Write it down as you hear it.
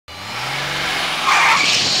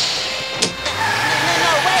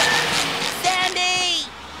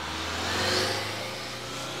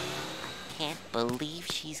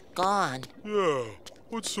he's gone. Yeah,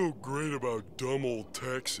 what's so great about dumb old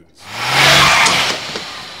Texas?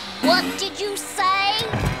 What did you say?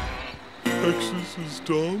 Texas is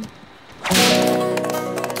dumb?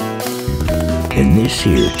 In this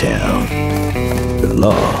here town, the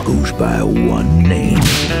law goes by one name,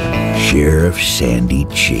 Sheriff Sandy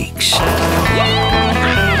Cheeks.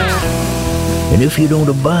 And if you don't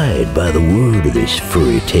abide by the word of this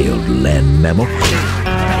furry-tailed land mammal,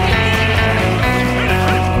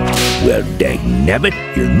 well, dagnabbit,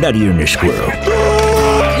 you're nuttier than a squirrel.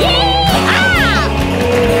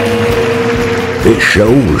 This show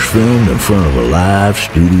was filmed in front of a live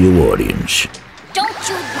studio audience. Don't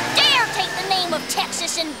you dare take the name of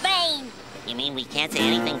Texas in vain! You mean we can't say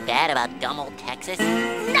anything bad about dumb old Texas?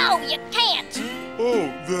 No, you can't!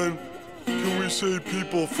 Oh, then, can we say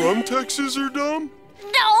people from Texas are dumb?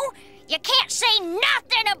 No, you can't say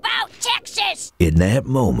nothing about Texas! In that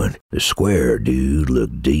moment, the square dude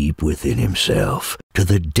looked deep within himself, to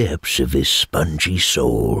the depths of his spongy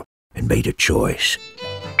soul, and made a choice.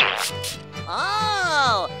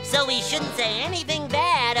 Oh, so we shouldn't say anything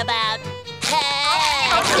bad about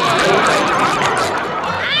Texas.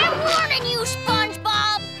 I'm warning you,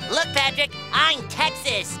 SpongeBob! Look, Patrick, I'm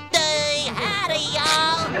Texas. Howdy,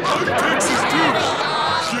 y'all. I'm Texas too.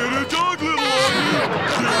 Get a dog, little Augie.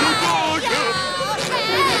 Get a dog.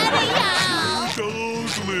 Dog,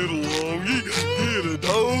 little Augie. Get a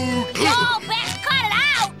dog. Y'all best cut it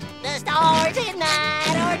out! The stars at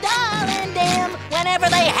night are dull and dim whenever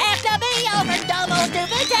they have to be over dumb old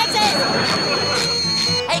stupid Texas.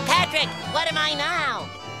 Hey, Patrick, what am I now?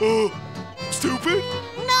 Stupid?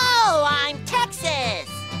 No, I'm Texas.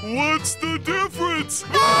 What's the difference?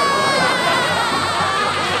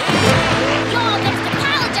 Y'all best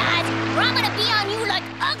apologize, or I'm gonna be on you like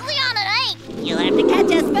ugly on an egg! You'll have to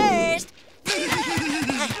catch us first.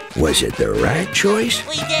 Was it the right choice?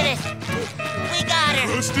 We did it. We got her.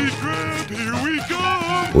 Trusty Krab, here we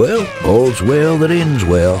come. Well, all's well that ends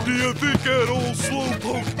well. Do you think that old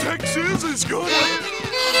slowpoke Texas is gonna...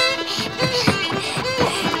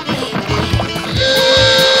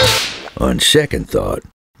 On second thought,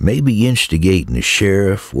 maybe instigating the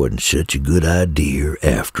sheriff wasn't such a good idea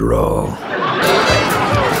after all.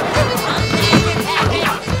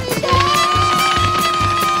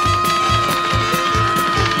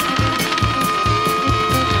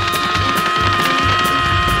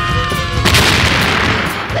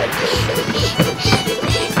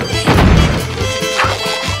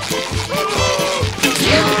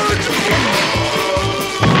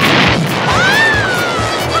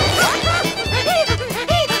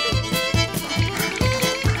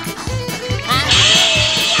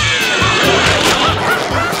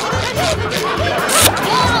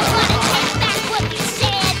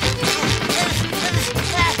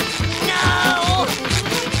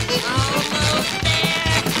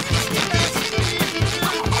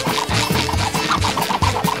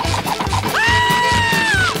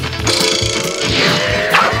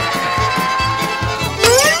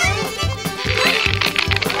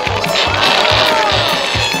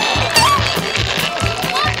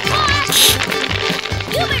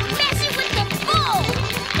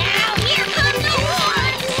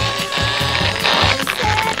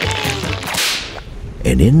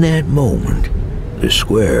 And in that moment, the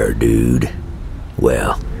square dude,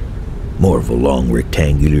 well, more of a long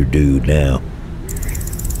rectangular dude now,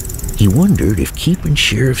 he wondered if keeping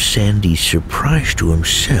Sheriff Sandy's surprise to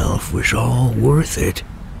himself was all worth it.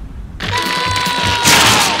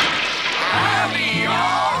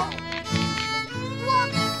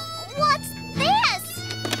 What's this?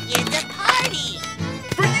 It's a party.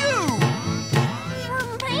 For you! For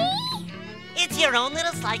me? It's your own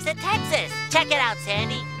little slice of Texas. Check it out,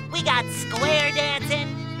 Sandy. We got square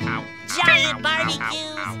dancing, giant barbecues,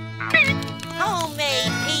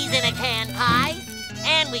 homemade peas in a can pies,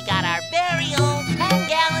 and we got our very own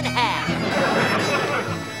 10-gallon hat.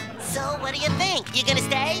 So what do you think? You gonna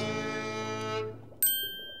stay?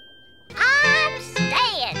 I'm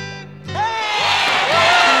staying.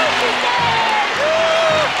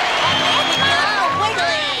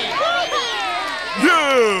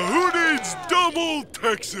 Yeah, who needs double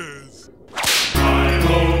Texas?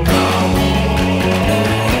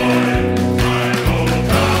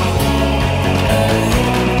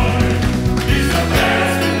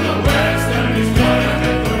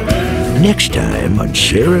 Next time on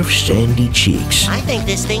Sheriff Sandy Cheeks. I think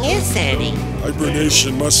this thing is Sandy.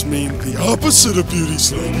 Hibernation must mean the opposite of beauty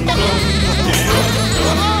sleep.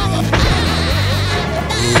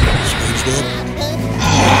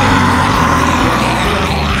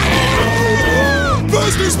 SpongeBob?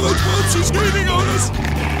 Faster, SpongeBob! She's gaining on us!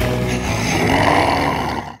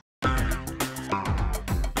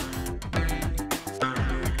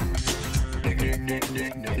 nick,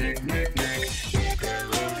 nick, nick, nick, nick, nick.